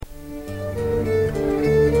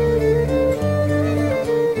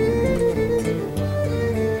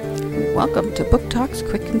welcome to Book Talks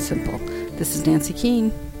Quick and Simple. This is Nancy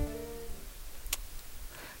Keene.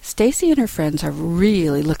 Stacy and her friends are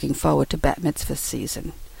really looking forward to Bat Mitzvah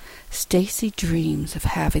season. Stacy dreams of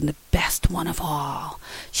having the best one of all.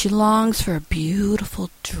 She longs for a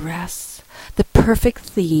beautiful dress, the perfect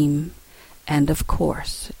theme, and of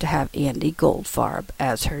course to have Andy Goldfarb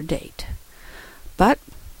as her date. But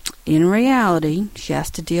in reality, she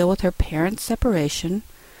has to deal with her parents' separation,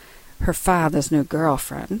 her father's new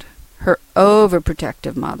girlfriend, her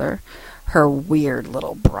overprotective mother, her weird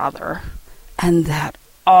little brother, and that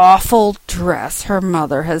awful dress her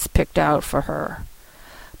mother has picked out for her.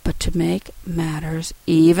 But to make matters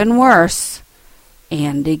even worse,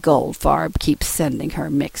 Andy Goldfarb keeps sending her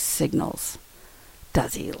mixed signals.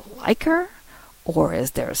 Does he like her, or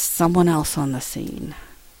is there someone else on the scene?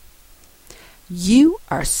 You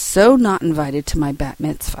Are So Not Invited to My Bat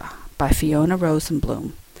Mitzvah by Fiona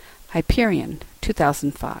Rosenbloom. Hyperion,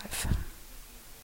 2005.